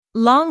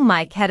Long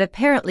Mike had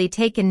apparently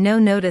taken no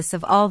notice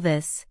of all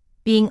this,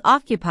 being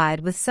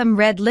occupied with some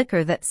red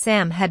liquor that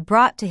Sam had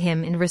brought to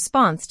him in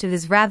response to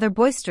his rather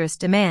boisterous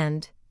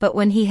demand, but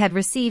when he had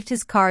received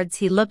his cards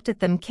he looked at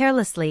them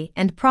carelessly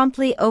and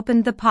promptly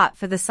opened the pot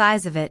for the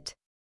size of it.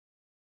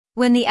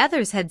 When the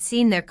others had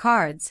seen their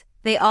cards,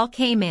 they all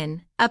came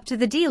in, up to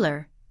the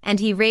dealer,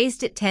 and he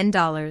raised it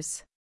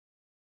 $10.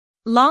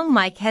 Long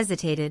Mike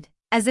hesitated,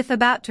 as if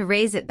about to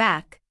raise it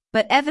back,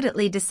 but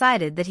evidently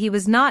decided that he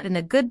was not in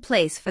a good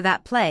place for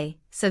that play,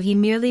 so he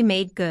merely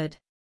made good.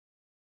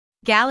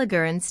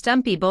 Gallagher and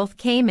Stumpy both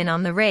came in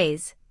on the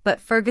raise,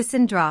 but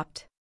Ferguson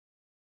dropped.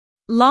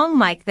 Long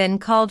Mike then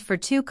called for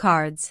 2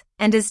 cards,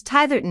 and as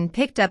Titherton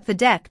picked up the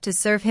deck to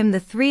serve him, the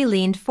 3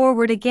 leaned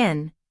forward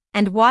again,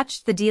 and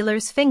watched the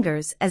dealer's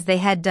fingers as they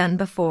had done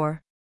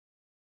before.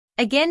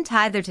 Again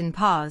Titherton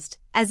paused,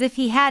 as if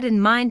he had in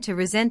mind to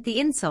resent the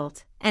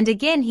insult, and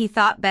again he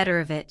thought better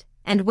of it,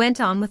 and went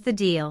on with the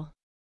deal.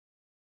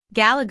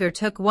 Gallagher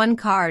took 1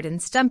 card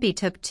and Stumpy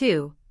took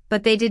 2,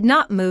 but they did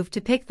not move to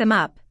pick them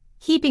up,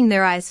 keeping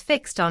their eyes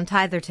fixed on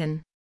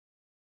Titherton.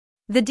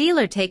 "The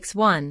dealer takes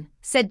 1,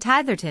 said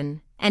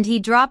Titherton, and he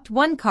dropped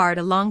 1 card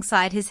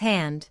alongside his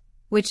hand,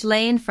 which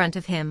lay in front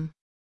of him.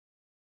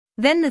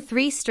 Then the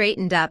 3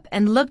 straightened up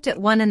and looked at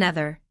one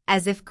another,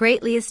 as if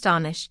greatly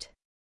astonished.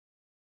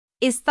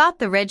 "Is thought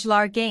the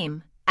reg'lar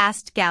game?"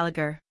 asked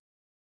Gallagher.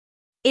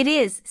 "It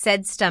is,"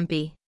 said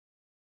Stumpy.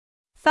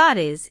 "Thought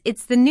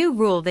it's the new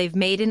rule they've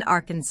made in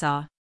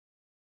Arkansas.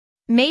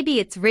 Maybe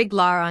it's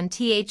riglar on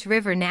Th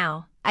River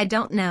now, I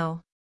don't know.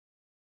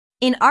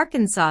 In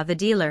Arkansas the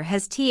dealer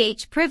has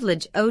Th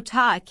privilege o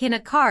ta kin a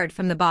card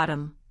from the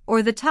bottom,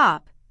 or the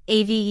top,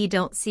 av ye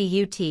don't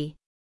see ut.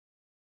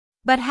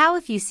 "But how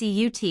if you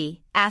see ut?"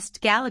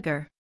 asked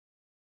Gallagher.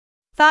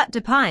 "Thought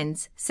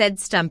depines," said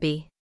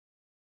Stumpy.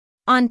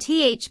 "On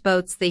Th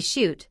boats they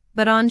shoot,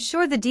 but on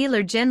shore the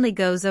dealer generally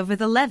goes over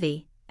the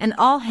levee, and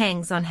all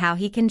hangs on how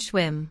he can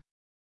swim."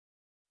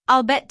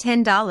 "I'll bet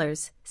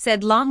 $10,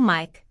 said Long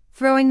Mike,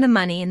 throwing the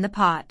money in the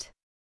pot.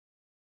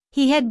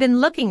 He had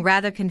been looking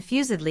rather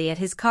confusedly at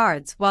his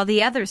cards while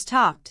the others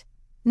talked,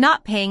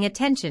 not paying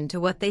attention to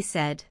what they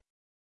said.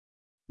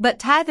 But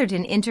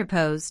Titherton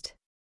interposed.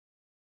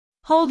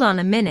 "Hold on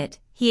a minute,"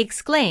 he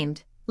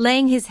exclaimed,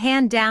 laying his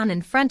hand down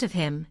in front of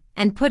him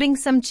and putting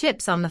some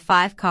chips on the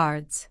 5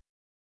 cards.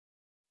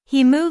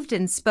 He moved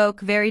and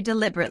spoke very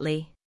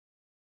deliberately.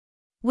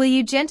 "Will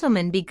you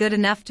gentlemen be good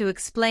enough to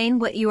explain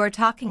what you are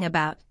talking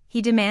about?"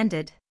 he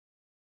demanded.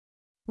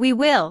 "We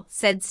will,"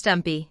 said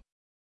Stumpy.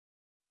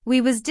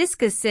 "We was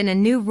discussin' a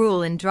new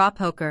rule in draw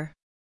poker."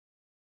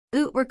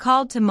 "Oot were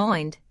called to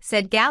mind,"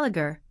 said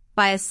Gallagher,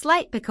 "by a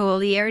slight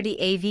peculiarity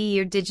av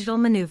your digital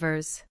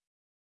maneuvers."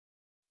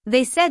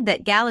 They said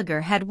that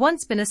Gallagher had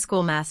once been a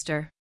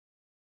schoolmaster.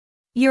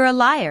 "You're a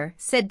liar,"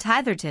 said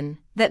Titherton,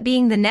 that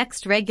being the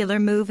next regular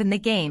move in the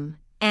game,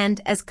 and,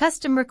 as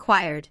custom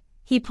required,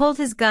 he pulled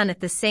his gun at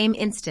the same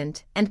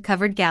instant and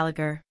covered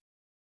Gallagher.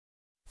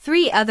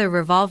 3 other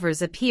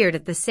revolvers appeared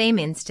at the same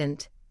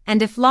instant,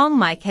 and if Long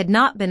Mike had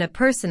not been a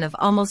person of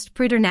almost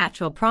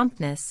preternatural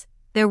promptness,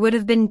 there would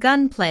have been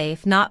gunplay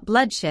if not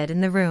bloodshed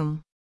in the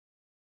room.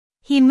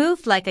 He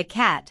moved like a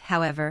cat,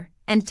 however,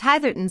 and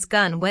Titherton's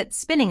gun went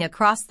spinning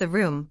across the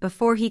room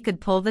before he could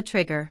pull the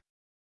trigger.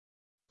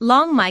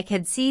 Long Mike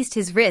had seized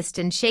his wrist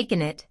and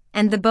shaken it,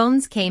 and the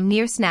bones came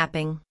near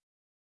snapping.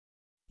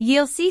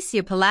 "Ye'll cease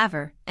your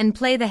palaver and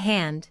play the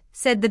hand,"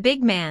 said the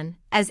big man,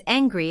 as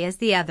angry as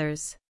the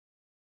others.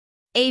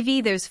 "Av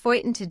there's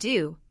foightin' to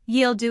do,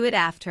 ye'll do it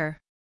after.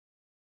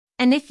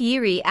 And if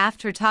ye're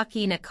after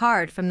talking a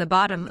card from the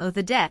bottom o'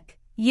 the deck,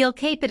 ye'll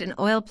cape it and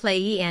oil play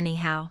ye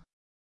anyhow.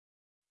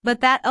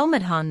 But that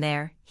O'Mahon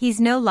there,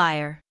 he's no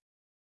liar.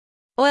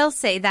 Oil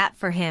say that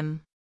for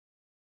him.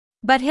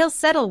 But he'll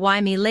settle why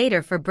me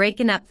later for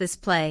breaking up this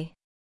play."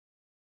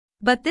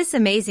 But this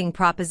amazing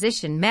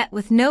proposition met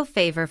with no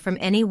favor from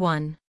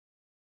anyone.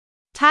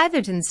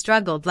 Titherton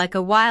struggled like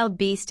a wild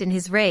beast in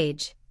his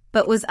rage,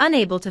 but was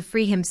unable to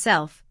free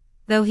himself,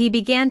 though he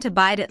began to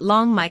bite at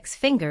Long Mike's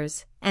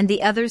fingers, and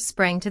the others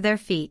sprang to their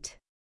feet.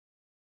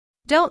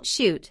 "Don't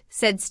shoot,"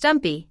 said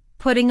Stumpy,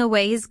 putting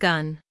away his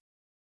gun.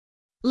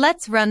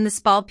 "Let's run the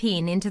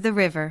spalpeen into the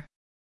river."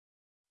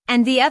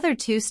 And the other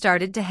 2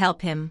 started to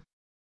help him.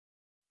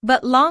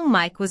 But Long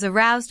Mike was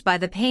aroused by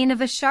the pain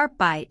of a sharp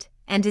bite,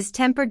 and his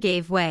temper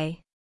gave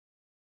way.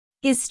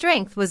 His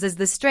strength was as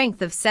the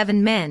strength of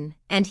 7 men,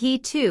 and he,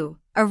 too,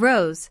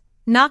 arose,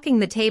 knocking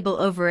the table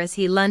over as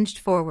he lunged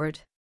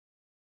forward.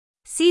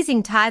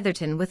 Seizing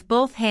Titherton with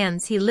both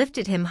hands, he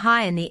lifted him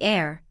high in the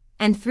air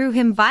and threw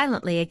him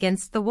violently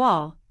against the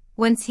wall,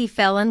 whence he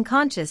fell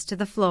unconscious to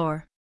the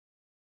floor.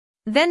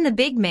 Then the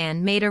big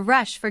man made a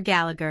rush for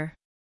Gallagher.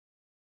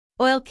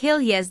 "Oi'll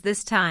kill yez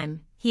this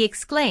time," he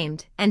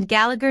exclaimed, and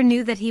Gallagher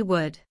knew that he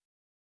would.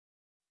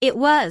 It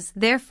was,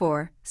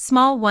 therefore,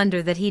 small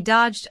wonder that he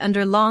dodged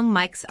under Long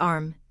Mike's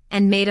arm,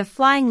 and made a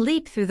flying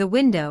leap through the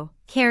window,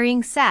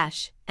 carrying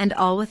sash and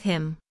all with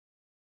him.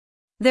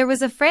 There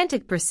was a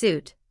frantic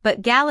pursuit,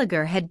 but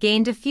Gallagher had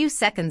gained a few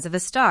seconds of a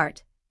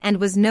start, and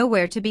was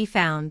nowhere to be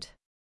found.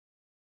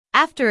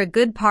 After a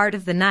good part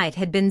of the night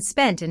had been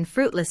spent in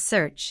fruitless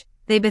search,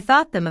 they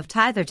bethought them of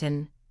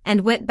Titherton,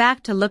 and went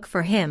back to look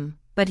for him,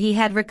 but he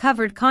had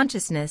recovered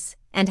consciousness,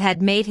 and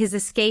had made his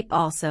escape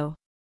also.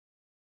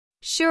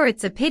 "Sure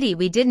it's a pity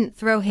we didn't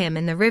throw him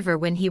in the river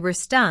when he were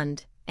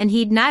stunned, and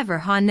he'd niver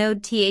ha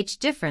knowed th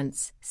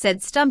difference,"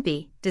 said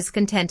Stumpy,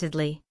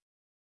 discontentedly.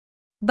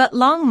 But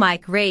Long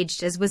Mike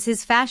raged as was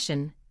his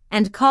fashion,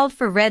 and called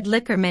for red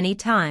liquor many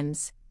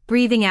times,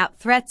 breathing out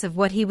threats of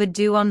what he would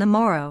do on the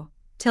morrow,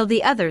 till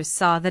the others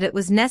saw that it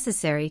was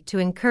necessary to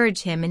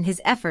encourage him in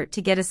his effort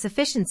to get a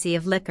sufficiency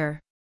of liquor.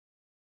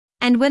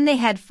 And when they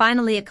had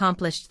finally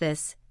accomplished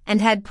this,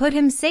 and had put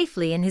him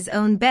safely in his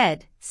own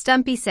bed,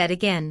 Stumpy said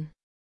again,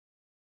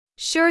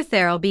 "Sure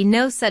there'll be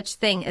no such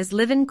thing as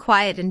livin'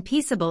 quiet and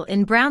peaceable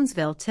in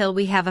Brownsville till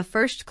we have a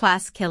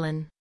first-class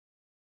killin'.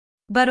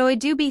 But Oi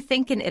do be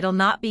thinkin' it'll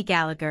not be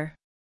Gallagher.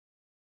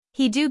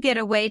 He do get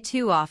away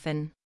too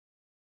often.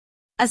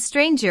 A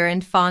stranger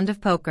and fond of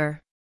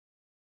poker."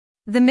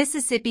 The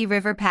Mississippi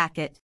River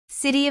packet,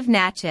 City of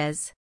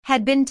Natchez,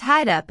 had been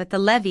tied up at the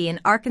levee in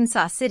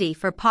Arkansas City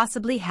for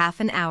possibly half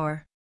an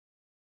hour.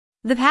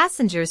 The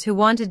passengers who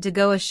wanted to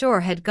go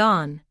ashore had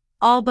gone,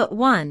 all but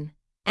one,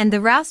 and the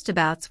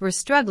roustabouts were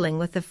struggling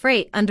with the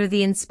freight under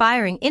the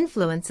inspiring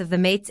influence of the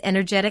mate's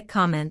energetic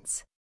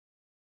comments.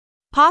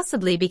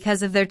 Possibly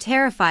because of their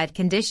terrified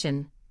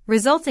condition,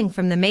 resulting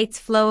from the mate's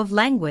flow of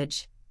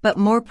language, but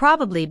more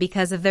probably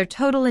because of their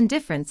total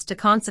indifference to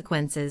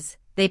consequences,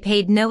 they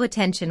paid no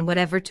attention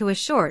whatever to a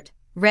short,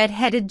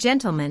 red-headed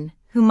gentleman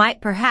who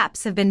might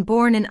perhaps have been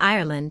born in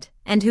Ireland,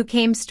 and who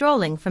came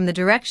strolling from the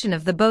direction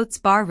of the boat's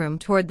barroom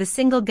toward the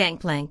single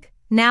gangplank,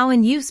 now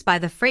in use by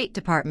the freight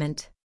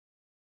department.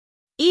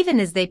 Even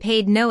as they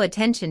paid no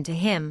attention to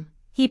him,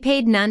 he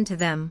paid none to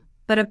them,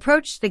 but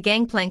approached the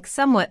gangplank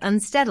somewhat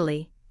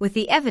unsteadily, with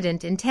the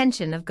evident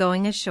intention of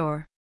going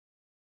ashore.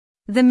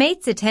 The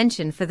mate's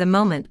attention for the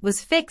moment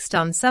was fixed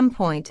on some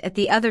point at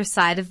the other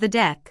side of the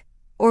deck,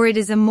 or it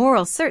is a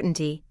moral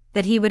certainty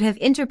that he would have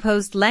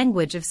interposed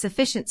language of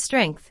sufficient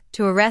strength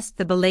to arrest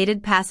the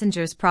belated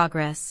passenger's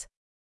progress.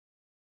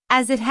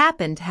 As it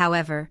happened,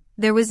 however,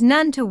 there was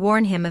none to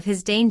warn him of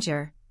his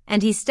danger,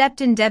 and he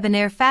stepped in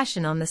debonair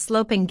fashion on the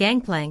sloping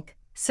gangplank,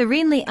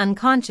 serenely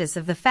unconscious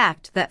of the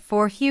fact that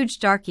 4 huge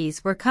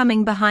darkies were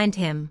coming behind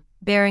him,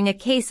 bearing a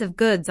case of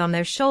goods on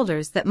their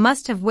shoulders that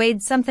must have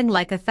weighed something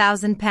like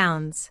 1,000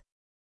 pounds.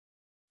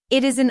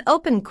 It is an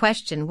open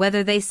question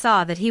whether they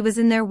saw that he was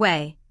in their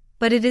way,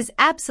 but it is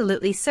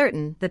absolutely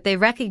certain that they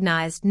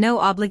recognized no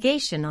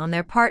obligation on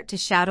their part to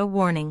shout a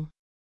warning.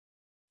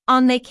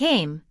 On they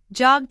came,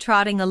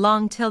 jog-trotting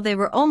along till they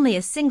were only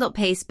a single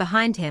pace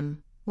behind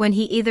him, when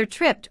he either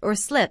tripped or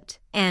slipped,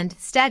 and,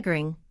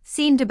 staggering,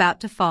 seemed about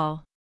to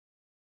fall.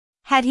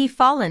 Had he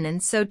fallen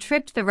and so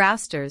tripped the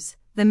rousters,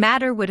 the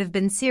matter would have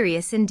been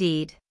serious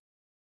indeed.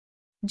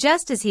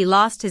 Just as he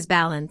lost his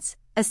balance,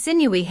 a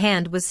sinewy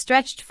hand was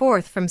stretched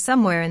forth from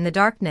somewhere in the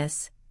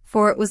darkness,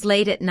 for it was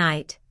late at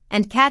night,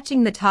 and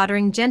catching the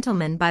tottering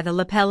gentleman by the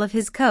lapel of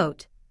his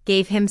coat,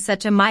 gave him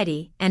such a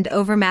mighty and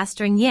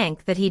overmastering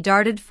yank that he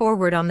darted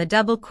forward on the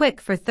double quick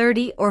for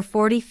 30 or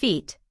 40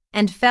 feet,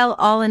 and fell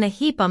all in a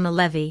heap on the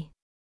levee.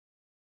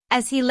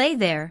 As he lay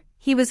there,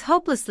 he was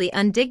hopelessly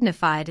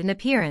undignified in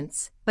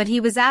appearance, but he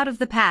was out of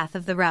the path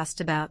of the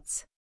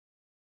roustabouts.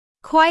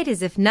 Quite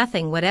as if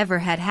nothing whatever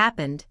had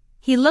happened,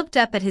 he looked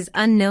up at his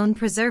unknown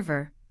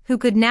preserver, who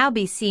could now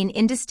be seen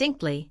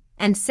indistinctly,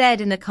 and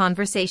said in a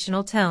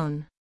conversational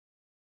tone,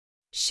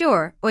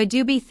 "Sure, Oi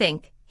do be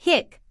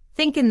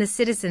thinkin' the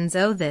citizens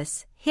o'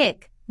 this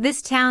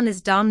town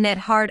is domnet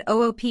hard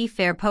oop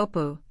fair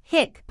popu,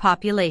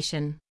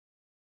 population.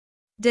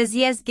 Does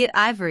yes git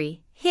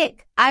ivory,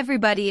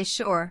 ivorybody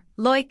ashore,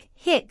 loik,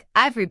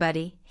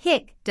 ivorybody,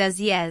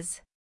 does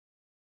yes."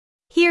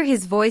 Here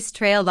his voice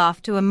trailed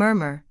off to a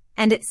murmur,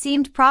 and it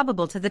seemed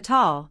probable to the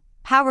tall,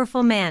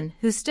 powerful man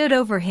who stood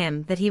over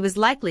him that he was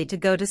likely to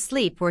go to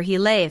sleep where he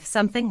lay if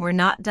something were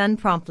not done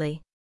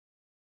promptly.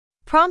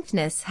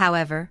 Promptness,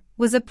 however,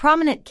 was a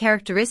prominent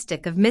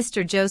characteristic of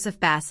Mr. Joseph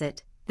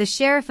Bassett, the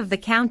sheriff of the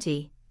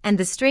county, and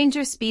the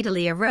stranger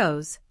speedily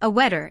arose, a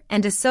wetter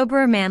and a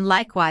soberer man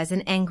likewise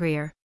an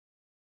angrier.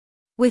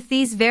 With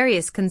these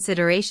various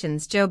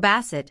considerations Joe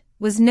Bassett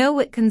was no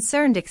whit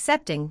concerned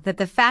excepting that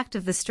the fact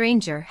of the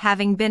stranger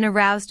having been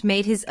aroused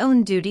made his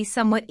own duty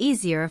somewhat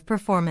easier of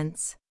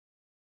performance.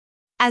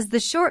 As the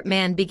short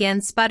man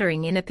began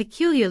sputtering in a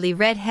peculiarly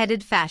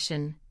red-headed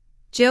fashion,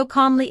 Joe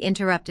calmly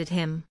interrupted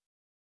him.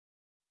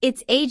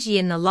 "It's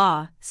agin the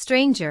law,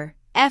 stranger,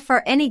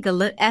 for any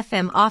galut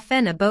fm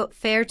offen a boat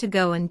fare to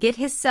go and get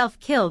hisself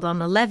killed on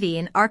the levee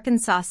in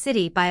Arkansas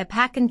City by a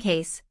packin'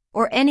 case,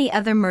 or any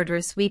other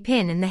murderous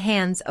weepin in the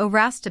hands o'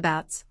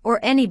 roustabouts, or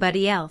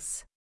anybody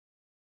else.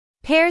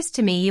 'Pears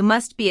to me you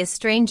must be a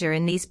stranger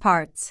in these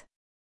parts.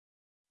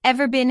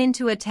 Ever been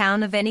into a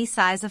town of any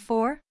size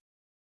afore?"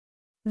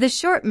 The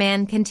short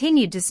man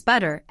continued to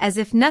sputter as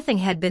if nothing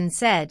had been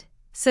said,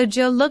 so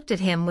Joe looked at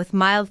him with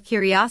mild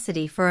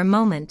curiosity for a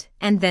moment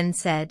and then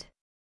said,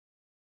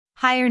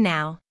 "Higher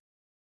now."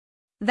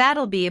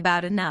 That'll be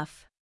about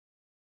enough.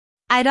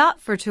 I'd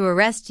ought for to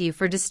arrest you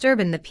for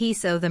disturbin' the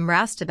peace o' them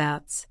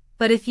roustabouts,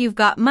 but if you've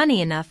got money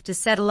enough to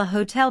settle a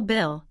hotel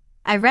bill,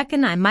 I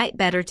reckon I might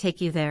better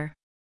take you there.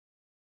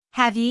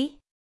 Have ye?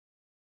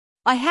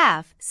 I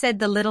have, said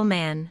the little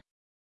man.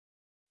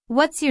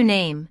 What's your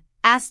name?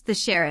 Asked the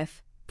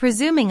sheriff,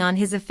 presuming on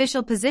his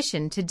official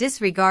position to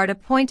disregard a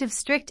point of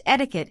strict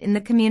etiquette in the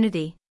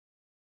community.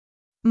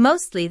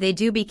 Mostly they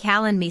do be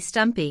callin' me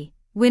Stumpy,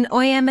 when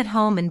I am at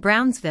home in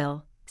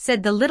Brownsville,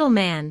 said the little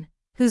man,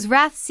 whose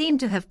wrath seemed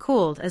to have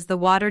cooled as the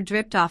water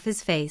dripped off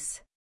his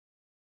face.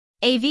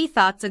 Av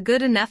thought's a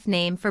good enough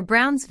name for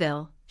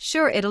Brownsville,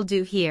 sure it'll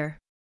do here.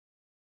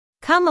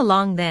 Come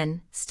along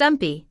then,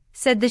 Stumpy,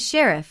 said the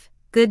sheriff,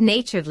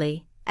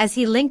 good-naturedly, as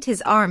he linked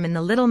his arm in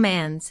the little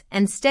man's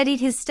and steadied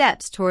his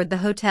steps toward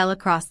the hotel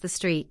across the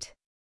street.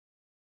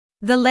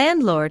 The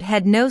landlord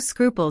had no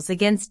scruples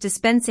against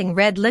dispensing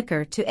red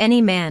liquor to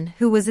any man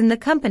who was in the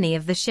company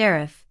of the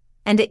sheriff,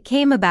 and it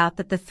came about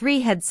that the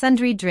three had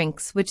sundry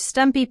drinks which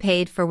Stumpy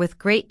paid for with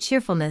great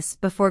cheerfulness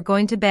before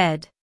going to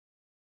bed.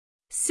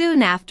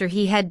 Soon after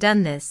he had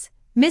done this,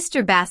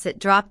 Mr. Bassett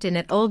dropped in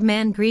at Old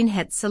Man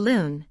Greenhet's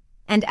saloon,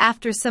 and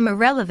after some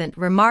irrelevant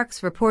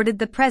remarks reported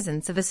the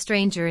presence of a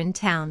stranger in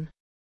town.